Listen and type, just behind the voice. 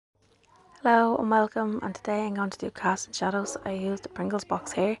Hello and welcome, and today I'm going to do cast and shadows. I used the Pringles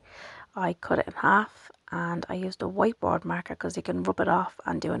box here. I cut it in half and I used a whiteboard marker because you can rub it off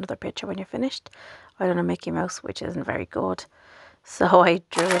and do another picture when you're finished. I done a Mickey Mouse, which isn't very good, so I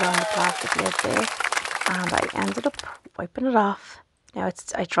drew it on the plastic lid there and I ended up wiping it off. Now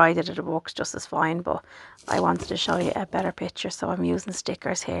I tried it, it works just as fine, but I wanted to show you a better picture, so I'm using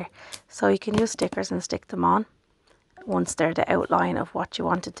stickers here. So you can use stickers and stick them on once they're the outline of what you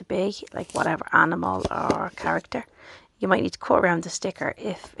want it to be, like whatever animal or character. You might need to cut around the sticker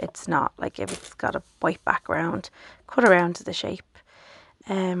if it's not, like if it's got a white background, cut around to the shape.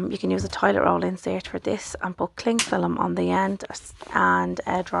 You can use a toilet roll insert for this and put cling film on the end and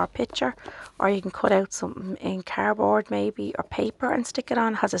draw a picture, or you can cut out something in cardboard maybe or paper and stick it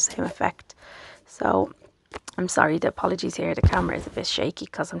on. It has the same effect. So I'm sorry, the apologies here, the camera is a bit shaky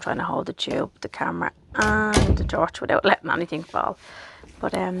because I'm trying to hold the tube, the camera and the torch without letting anything fall.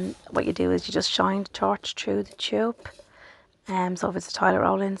 But what you do is you just shine the torch through the tube. So if it's a toilet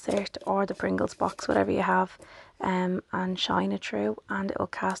roll insert or the Pringles box, whatever you have, and shine it through and it will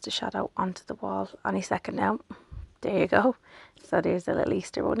cast a shadow onto the wall any second now. There you go. So there's a little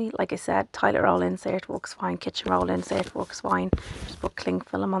Easter bunny. Like I said, toilet roll insert works fine, kitchen roll insert works fine. Just put cling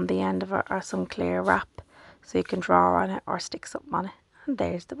film on the end of it or some clear wrap so you can draw on it or stick something on it. And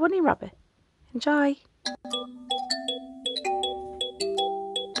there's the bunny rabbit. Enjoy!